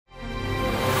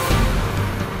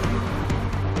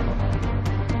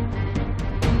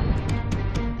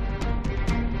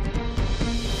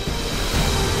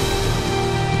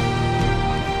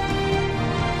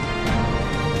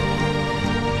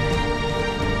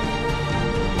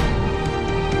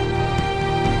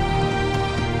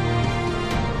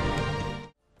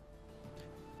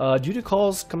Duty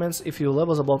calls commence if your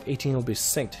levels above 18 will be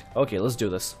synced. Okay, let's do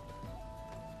this.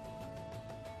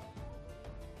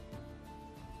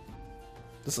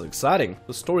 This is exciting.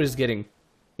 The story is getting,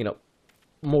 you know,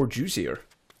 more juicier.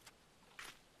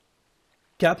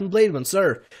 Captain Blademan,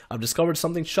 sir, I've discovered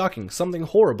something shocking, something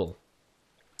horrible.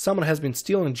 Someone has been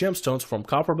stealing gemstones from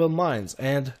Copperbill mines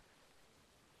and...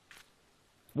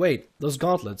 Wait, those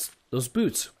gauntlets, those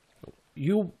boots.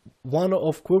 You, one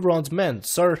of Quiveron's men,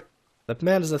 sir. That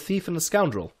man is a thief and a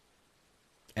scoundrel.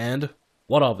 And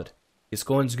what of it? His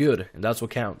coin's good, and that's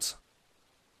what counts.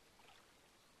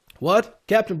 What?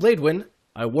 Captain Bladewind?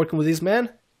 Are you working with these men?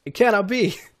 It cannot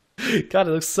be! God,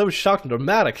 it looks so shocked and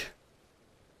dramatic.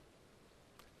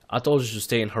 I told you to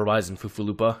stay in Horizon,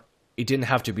 Fufulupa. It didn't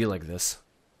have to be like this.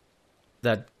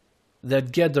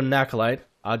 They'd get their Nacolite,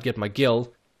 I'd get my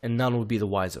guild, and none would be the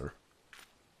wiser.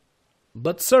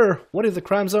 But sir, what if the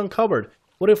crimes are uncovered?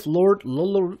 What if Lord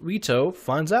Lolorito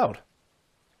finds out?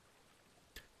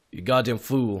 You goddamn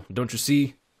fool, don't you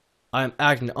see? I am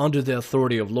acting under the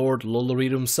authority of Lord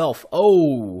Lolorito himself.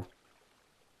 Oh!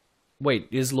 Wait,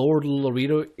 is Lord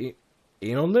Lolorito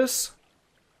in on this?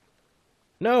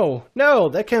 No, no,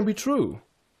 that can't be true.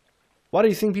 Why do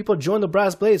you think people join the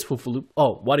Brass Blades, Fufulupa?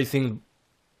 Oh, why do you think...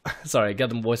 Sorry, I got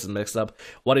the voices mixed up.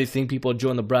 Why do you think people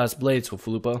join the Brass Blades,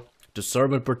 Fufulupa? To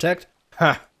serve and protect?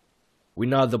 Ha! We're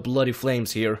not the bloody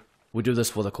flames here. We do this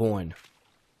for the coin.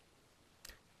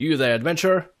 You there,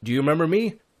 adventurer? Do you remember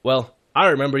me? Well, I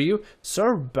remember you.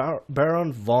 Sir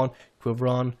Baron von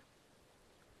Quiveron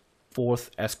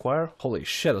IV Esquire? Holy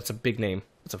shit, that's a big name.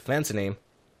 That's a fancy name.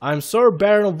 I'm Sir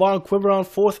Baron von Quiveron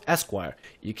IV Esquire.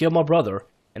 You killed my brother,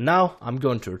 and now I'm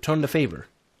going to return the favor.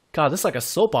 God, this is like a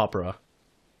soap opera.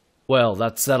 Well,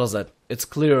 that settles it. It's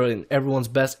clear in everyone's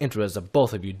best interest that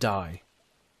both of you die.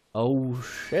 Oh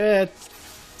shit.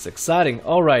 It's exciting.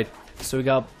 Alright, so we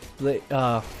got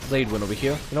Bladewind over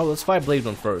here. You know, let's fight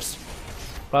Bladewind first.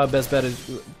 Probably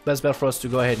best bet for us to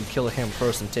go ahead and kill him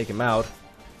first and take him out.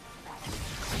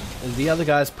 And the other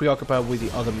guy's preoccupied with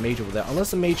the other mage over there.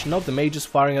 Unless the mage... Nope, the mage is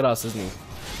firing at us, isn't he?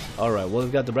 Alright, well,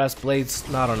 we've got the brass blades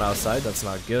not on our side. That's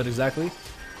not good, exactly.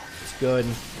 Let's go ahead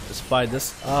and just fight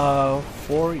this. 4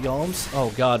 yalms.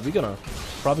 Oh god, we're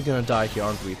probably gonna die here,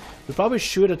 aren't we? We probably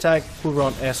should attack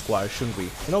Quiveron Esquire, shouldn't we?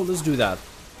 You know, let's do that.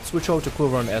 Switch over to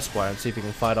Quiveron Esquire and see if we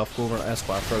can fight off Quiveron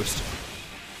Esquire first.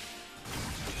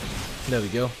 There we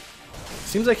go.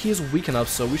 Seems like he's weak enough,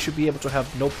 so we should be able to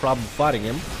have no problem fighting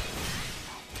him.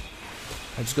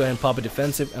 I'll just go ahead and pop a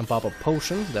defensive and pop a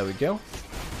potion. There we go.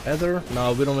 Ether.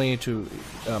 No, we don't need to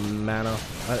mana.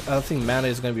 I don't think mana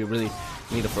is going to be really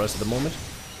needed for us at the moment.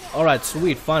 Alright,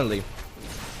 sweet, finally.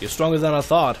 You're stronger than I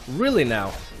thought. Really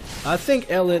now. I think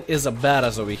Elliot is a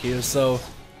badass over here, so...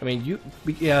 I mean, you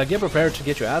get prepared to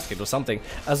get your ass kicked or something.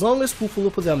 As long as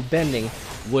Fufulupa and Bending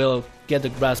will get the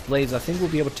brass blades, I think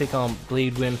we'll be able to take on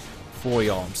Bladewind 4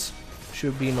 yalms.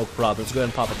 Should be no problem. Let's go ahead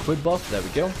and pop a crit buff. There we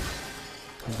go.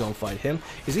 He's gonna fight him.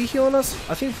 Is he healing us?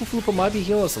 I think Fufulupa might be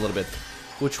healing us a little bit,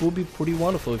 which would be pretty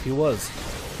wonderful if he was.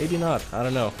 Maybe not. I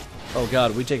don't know. Oh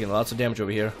god, we're taking lots of damage over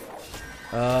here.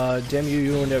 Damn you,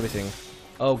 you ruined everything.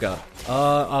 Oh god.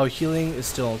 Our healing is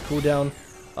still on cooldown.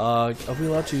 Are we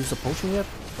allowed to use a potion yet?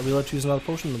 Are we allowed to use another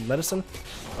potion of medicine?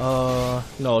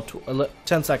 No,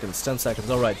 10 seconds, 10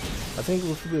 seconds, alright. I think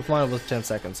we'll be fine with 10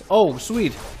 seconds. Oh,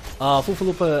 sweet!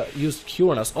 Fufulupa used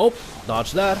Cure on us. Oh,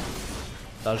 dodge that.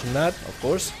 Dodging that, of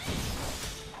course.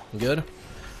 Good.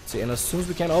 Let's see, and as soon as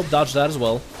we can, oh, dodge that as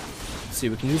well. Let's see,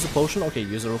 we can use a potion. Okay,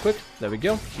 use it real quick. There we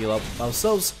go. Heal up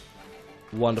ourselves.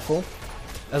 Wonderful.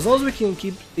 As long as we can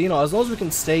keep, you know, as long as we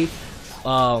can stay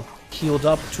healed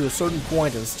up to a certain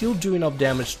point and still do enough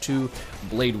damage to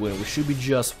Bladewind, we should be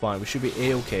just fine. We should be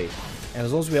a-okay. And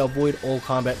as long as we avoid all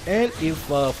combat, and if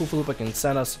Fufulupa can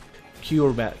send us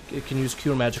it can use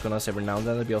Cure Magic on us every now and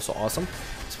then, that'd be also awesome.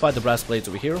 Let's fight the brass blades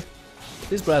over here.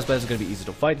 These brass blades are gonna be easy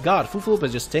to fight. God, Fufulupa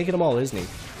is just taking them all, isn't he?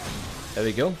 There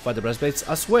we go. Fight the brass blades.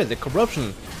 I swear, the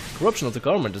corruption of the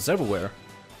government is everywhere.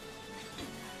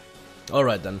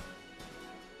 Alright then.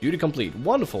 Duty complete.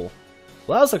 Wonderful.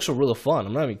 Well, that was actually really fun.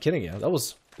 I'm not even kidding you. That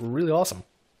was really awesome.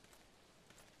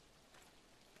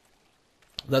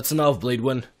 That's enough,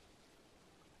 Bladewind.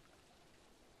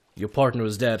 Your partner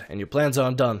is dead, and your plans are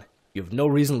undone. You have no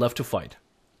reason left to fight.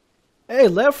 Hey,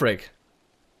 Lefric!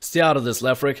 Stay out of this,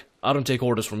 Lefric. I don't take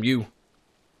orders from you.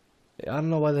 I don't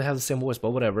know why they have the same voice,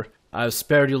 but whatever. I have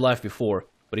spared your life before,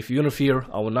 but if you interfere,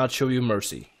 I will not show you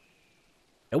mercy.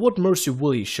 And what mercy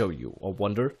will he show you, I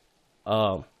wonder?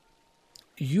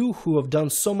 You who have done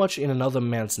so much in another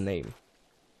man's name.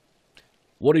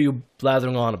 What are you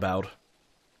blathering on about?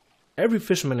 Every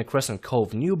fisherman in Crescent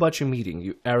Cove knew about your meeting,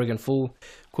 you arrogant fool.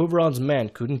 Quiveron's man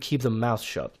couldn't keep their mouths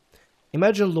shut.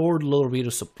 Imagine Lord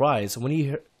Lorito's surprise when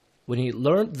he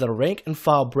learned that a rank and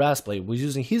file brassblade was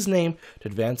using his name to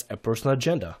advance a personal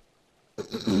agenda.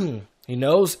 He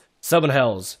knows? 7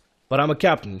 hells. But I'm a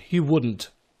captain. He wouldn't.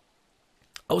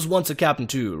 I was once a captain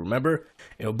too, remember?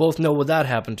 And we both know what that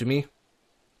happened to me.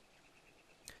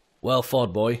 Well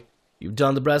fought, boy. You've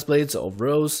done the brassblades of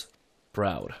Rose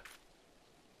proud.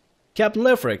 Captain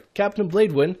Lefric, Captain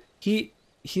Bladewind, he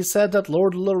said that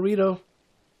Lord Lorito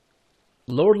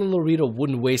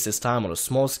wouldn't waste his time on a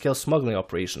small-scale smuggling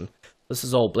operation. This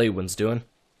is all Bladewind's doing.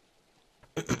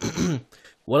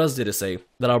 What else did he say?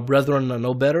 That our brethren are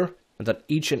no better? And that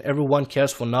each and every one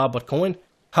cares for naught but coin?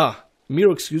 Ha!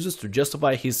 Mere excuses to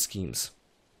justify his schemes.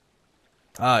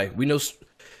 Aye, we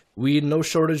no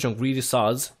shortage on greedy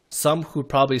sods. Some who'd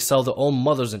probably sell their own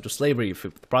mothers into slavery if the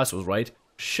price was right.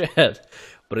 Shit.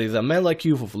 But it's a man like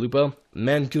you, Fuflupa,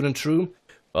 man good and true,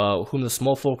 whom the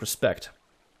small folk respect.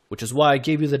 Which is why I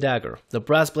gave you the dagger. The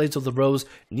brass blades of the Rose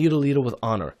need a leader with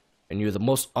honor, and you're the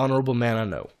most honorable man I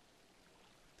know.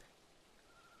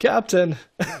 Captain!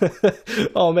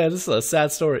 Oh man, this is a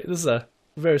sad story. This is a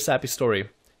very sappy story.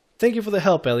 Thank you for the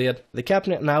help, Elliot. The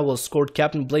captain and I will escort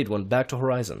Captain Bladewind back to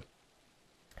Horizon.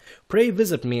 Pray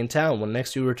visit me in town when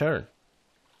next you return.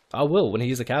 I will, when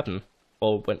he's a captain.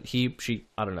 Or when he, she,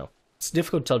 I don't know. It's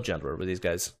difficult to tell gender with these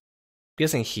guys. I'm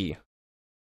guessing he.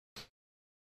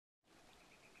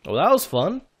 Oh, that was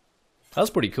fun. That was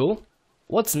pretty cool.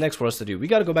 What's next for us to do? We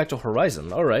gotta go back to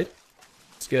Horizon. Alright.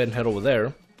 Let's go ahead and head over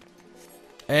there.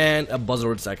 And a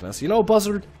Buzzard attacking us. You know,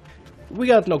 Buzzard, we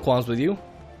got no qualms with you.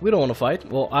 We don't want to fight.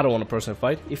 Well, I don't want to personally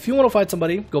fight. If you want to fight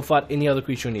somebody, go fight any other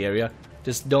creature in the area.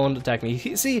 Just don't attack me.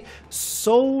 See,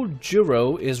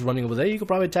 Soljuro is running over there. You could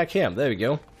probably attack him. There we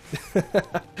go.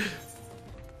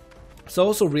 So I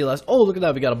also realized, oh, look at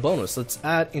that. We got a bonus. Let's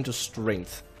add into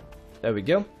strength. There we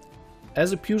go.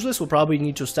 As a pugilist, we'll probably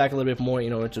need to stack a little bit more,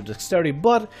 into dexterity.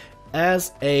 But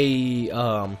as a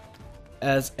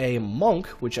monk,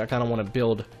 which I kind of want to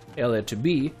build Elliot to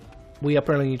be, we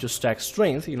apparently need to stack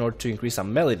strength in order to increase our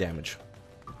melee damage.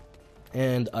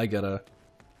 And I got a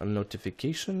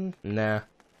notification. Nah,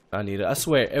 I need it. I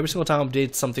swear, every single time I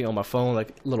update something on my phone,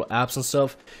 like little apps and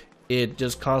stuff, it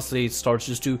just constantly starts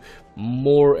just to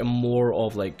more and more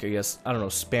of, like, I guess, I don't know,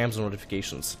 spams and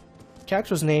notifications.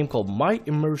 Character's name called My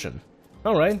Immersion.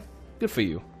 Alright, good for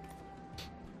you.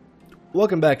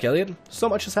 Welcome back, Elliot. So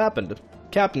much has happened.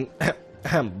 Captain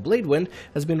Bladewind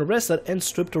has been arrested and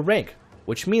stripped to rank,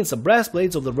 which means the brass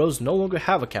blades of the Rose no longer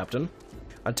have a captain.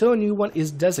 Until a new one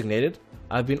is designated,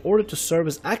 I've been ordered to serve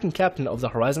as acting captain of the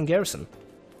Horizon Garrison.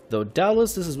 Though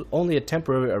doubtless this is only a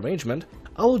temporary arrangement,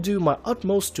 I will do my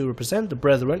utmost to represent the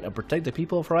brethren and protect the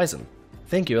people of Horizon.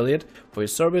 Thank you, Elliot, for your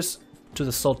service to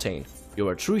the Sultane. You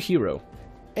are a true hero.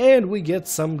 And we get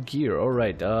some gear.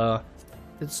 Alright,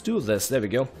 let's do this. There we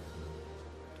go.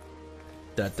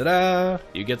 Da-da-da!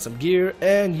 You get some gear,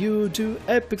 and you do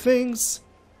epic things!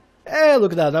 And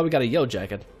look at that, now we got a yellow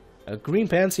jacket. A green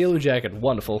pants, yellow jacket.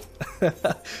 Wonderful.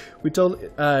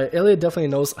 Elliot definitely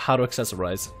knows how to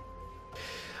accessorize.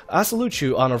 I salute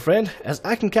you, honored friend. As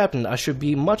acting captain, I should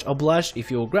be much obliged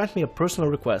if you will grant me a personal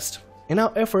request. In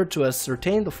our effort to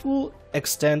ascertain the full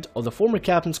extent of the former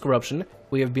captain's corruption,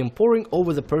 we have been poring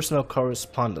over the personal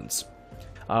correspondence.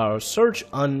 Our search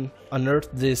unearthed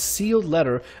this sealed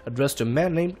letter addressed to a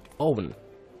man named Owen.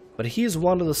 But he is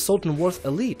one of the Sultanworth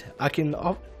elite. I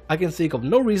can think of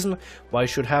no reason why I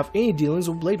should have any dealings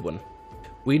with Bladewind.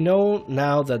 We know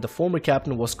now that the former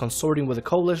captain was consorting with a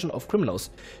coalition of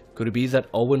criminals. Could it be that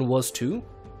Owen was too?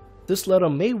 This letter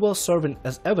may well serve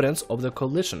as evidence of the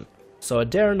coalition, so I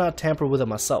dare not tamper with it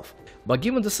myself. But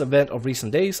given this event of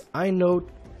recent days, I knew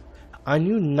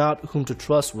not whom to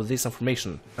trust with this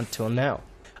information until now.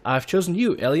 I have chosen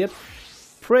you, Elliot.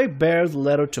 Pray bear the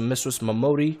letter to Mistress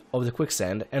Miqo'te of the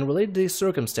Quicksand and relate the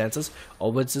circumstances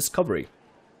of its discovery.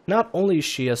 Not only is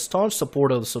she a staunch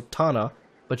supporter of the Sultana,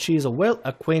 but she is well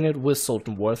acquainted with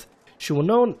Sultanworth. She will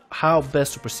know how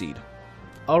best to proceed.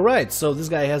 Alright, so this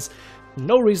guy has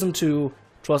no reason to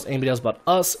trust anybody else but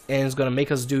us, and is gonna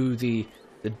make us do the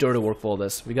dirty work for all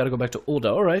this. We gotta go back to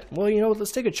Ul'dah. Alright, well, you know what,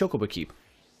 let's take a Chocobo Keep.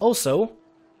 Also,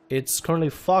 it's currently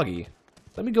foggy.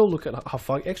 Let me go look at how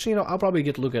foggy. Actually, I'll probably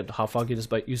get a look at how foggy it is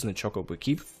by using the Chocobo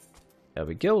Keep. There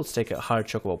we go. Let's take a higher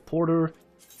Chocobo Porter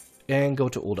and go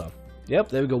to Ul'dah. Yep,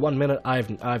 there we go. 1 minute. I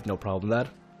have no problem with that.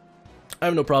 I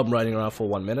have no problem riding around for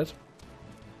 1 minute.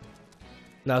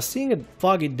 Now, seeing a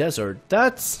foggy desert,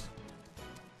 that's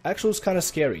actually kind of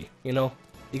scary,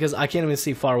 because I can't even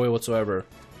see far away whatsoever.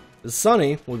 The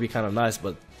sunny would be kind of nice,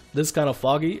 but this kind of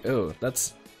foggy, oh,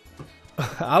 that's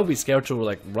I'll be scared to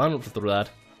like run through that.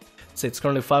 Say it's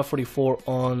currently 5:44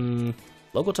 on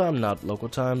local time, not local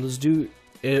time. Let's do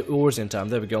it in time.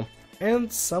 There we go.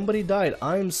 And somebody died.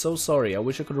 I'm so sorry. I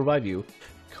wish I could revive you.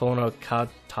 Kona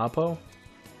Katapo.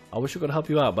 I wish I could help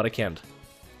you out, but I can't.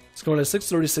 It's currently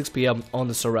 6:36 p.m. on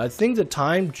the server. I think the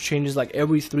time changes like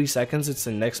every 3 seconds. It's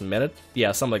the next minute.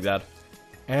 Yeah, something like that.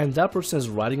 And that person is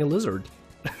riding a lizard.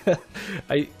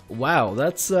 Wow,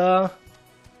 that's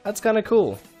kind of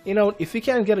cool. You know, if we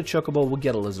can't get a chocobo, we'll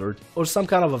get a lizard or some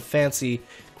kind of a fancy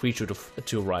creature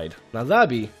to ride. Now that'd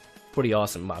be pretty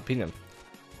awesome, in my opinion.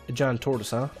 A giant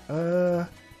tortoise, huh?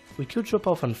 We could drop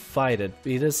off and fight it.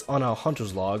 It is on our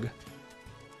hunter's log.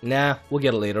 Nah, we'll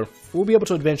get it later. We'll be able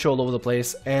to adventure all over the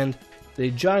place, and the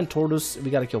giant tortoise,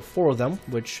 we gotta kill 4 of them,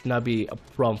 which should not be a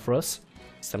problem for us.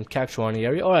 Some cactuar in the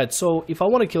area. Alright, so if I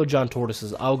want to kill giant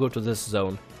tortoises, I'll go to this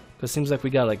zone. Because it seems like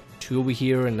we got like 2 over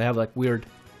here, and they have like weird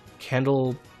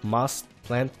candle moss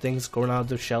plant things growing out of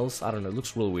their shells. I don't know, it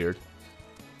looks real weird.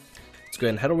 Let's go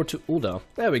ahead and head over to Ulda.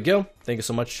 There we go. Thank you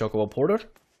so much, Chocobo Porter.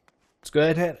 Let's go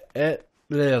ahead and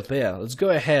let's go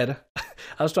ahead.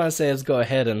 I was trying to say let's go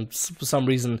ahead, and for some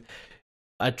reason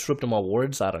I tripped on my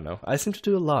words. I don't know. I seem to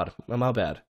do a lot. My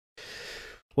bad.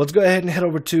 Let's go ahead and head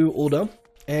over to Ulda.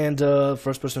 And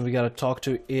first person we gotta talk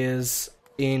to is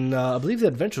in I believe the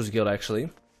Adventurers Guild actually.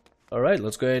 Alright,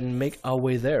 let's go ahead and make our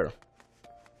way there.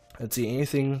 Let's see,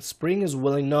 anything. Spring is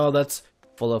willing. No, that's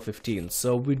for level 15.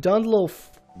 So we've done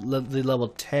the level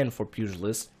 10 for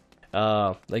Pugilist.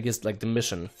 I guess like the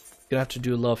mission. Gonna have to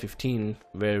do level 15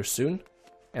 very soon.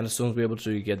 And as soon as we're able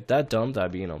to get that done,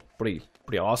 that'd be, you know, pretty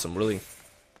awesome, really.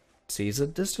 Let's see, is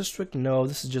it this district? No,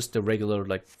 this is just the regular,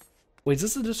 like... Wait, is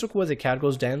this the district where the cat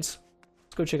goes dance?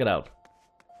 Let's go check it out.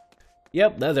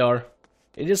 Yep, there they are.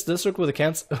 It's just the district with the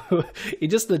cats.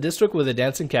 It's just the district with the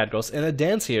dancing cat girls, and they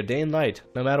dance here day and night,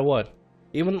 no matter what.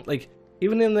 Even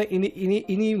in the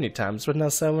evening time. It's right now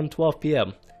 7:12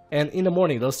 p.m. and in the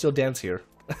morning they'll still dance here.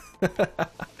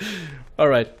 All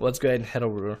right, let's go ahead and head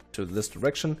over to this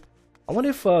direction. I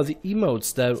wonder if the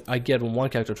emotes that I get when one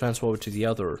character transfer over to the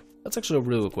other. That's actually a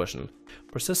really good question.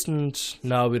 Persistent?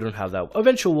 No, we don't have that.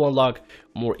 Eventually we'll unlock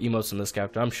more emotes in this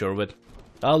character, I'm sure of it.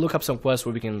 I'll look up some quests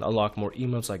where we can unlock more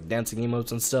emotes, like dancing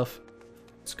emotes and stuff.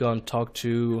 Let's go and talk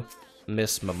to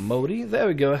Miss Miqo'te. There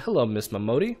we go. Hello, Miss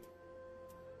Miqo'te.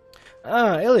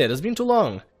 Ah, Elliot, it's been too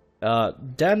long.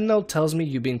 Daniel tells me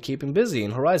you've been keeping busy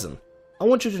in Horizon. I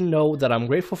want you to know that I'm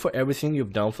grateful for everything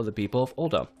you've done for the people of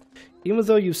Ulda. Even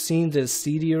though you've seen the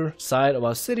seedier side of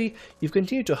our city, you've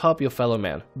continued to help your fellow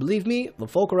man. Believe me, the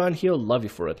folk around here love you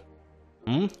for it.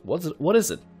 What is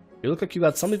it? You look like you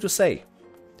got something to say.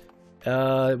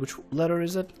 Which letter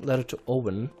is it? Letter to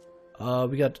Owen.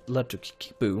 We got letter to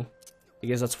Kikipu. I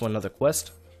guess that's for another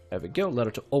quest. There we go,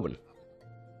 letter to Owen.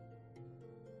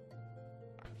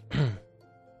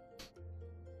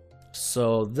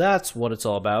 So that's what it's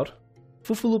all about.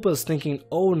 Fufulupa is thinking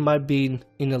Owen might be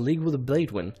in a league with a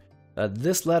Bladewind.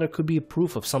 This letter could be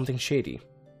proof of something shady.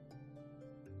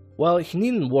 Well, he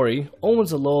needn't worry.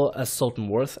 Owen's as loyal as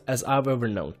Sultanworth as I've ever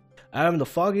known. I am the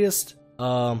foggiest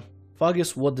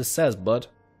what this says, but...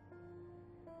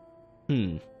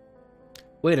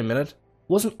 Wait a minute.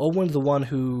 Wasn't Owen the one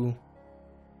who...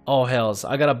 Oh hells,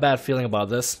 I got a bad feeling about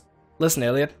this. Listen,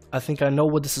 Elliot, I think I know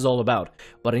what this is all about,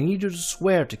 but I need you to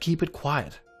swear to keep it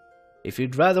quiet. If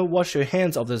you'd rather wash your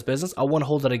hands of this business, I won't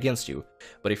hold that against you.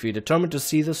 But if you're determined to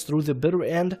see this through the bitter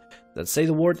end, then say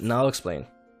the word and I'll explain.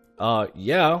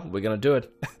 Yeah, we're gonna do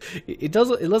it. It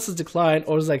lets us decline,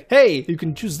 or it's like, hey, you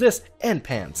can choose this and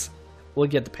pants. We'll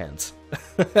get the pants.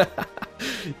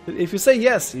 If you say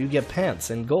yes, you get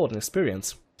pants and gold and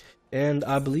experience. And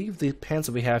I believe the pants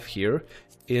that we have here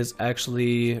is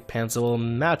actually pants that will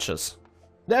match us.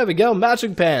 There we go,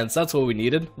 matching pants. That's what we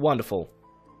needed. Wonderful.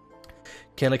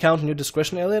 Can I count on your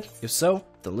discretion, Elliot? If so,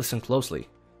 then listen closely.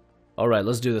 Alright,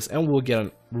 let's do this, and we'll get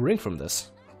a ring from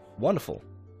this. Wonderful.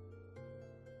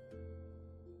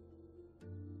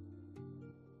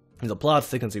 And the plot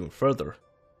thickens even further.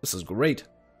 This is great.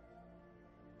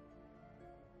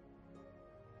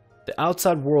 The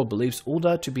outside world believes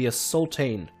Ulda to be a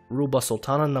sultane, ruled by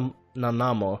Sultana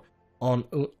Nanamo on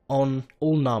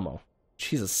Ulnamo.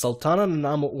 Jesus, Sultana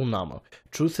Nanamo Ulnamo.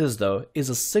 Truth is, though, is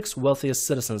the 6 wealthiest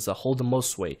citizens that hold the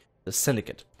most sway, the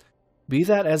Syndicate. Be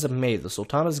that as it may, the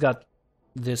Sultana's got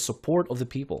the support of the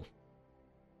people.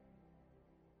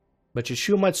 But you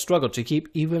sure might struggle to keep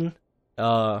even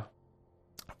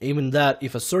that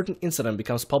if a certain incident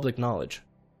becomes public knowledge.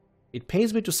 It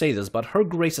pains me to say this, but Her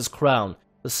Grace's crown,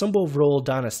 the symbol of royal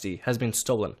dynasty, has been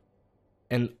stolen.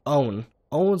 And owns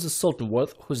the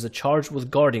Sultanworth, who is charged with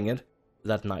guarding it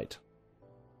that night.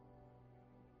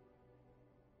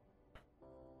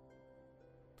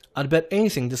 I'd bet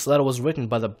anything this letter was written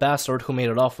by the bastard who made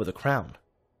it off with the crown.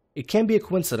 It can't be a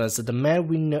coincidence that the man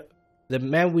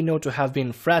we know to have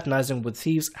been fraternizing with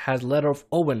thieves had a letter of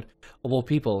Owen, of all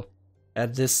people,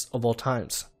 at this of all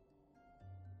times.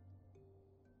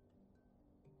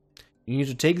 You need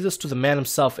to take this to the man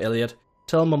himself, Elliot.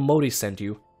 Tell him Miqo'te sent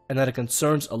you, and that it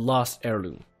concerns a lost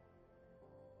heirloom.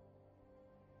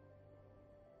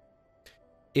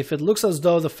 If it looks as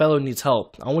though the fellow needs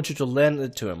help, I want you to lend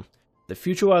it to him. The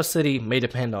future of our city may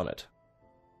depend on it.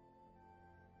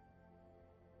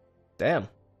 Damn.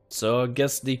 So I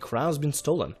guess the crown's been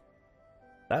stolen.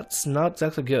 That's not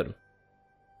exactly good.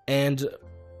 And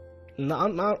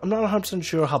I'm not 100%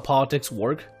 sure how politics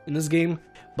work in this game,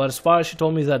 but as far as she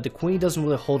told me that the queen doesn't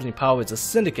really hold any power, it's a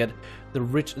syndicate. I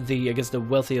guess the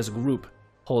wealthiest group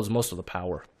holds most of the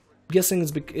power. I'm guessing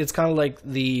it's kind of like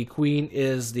the queen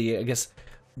is the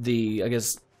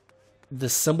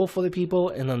symbol for the people,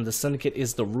 and then the syndicate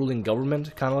is the ruling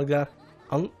government, kind of like that,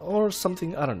 or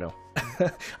something. I don't know.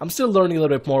 I'm still learning a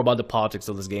little bit more about the politics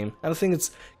of this game, and I think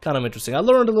it's kind of interesting. I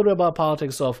learned a little bit about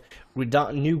politics of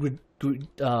New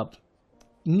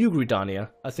Gridania.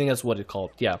 I think that's what it's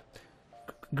called. Yeah,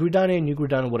 Gridania, New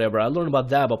Gridania, whatever. I learned about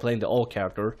that by playing the old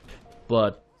character,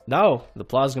 but now the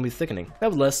plot is gonna be thickening.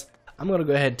 Nevertheless, I'm gonna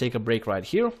go ahead and take a break right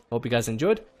here. Hope you guys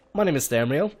enjoyed. My name is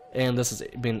Tamriel, and this has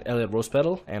been Elliot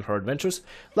Rosepetal and her adventures.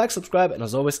 Like, subscribe, and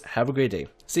as always, have a great day.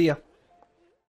 See ya!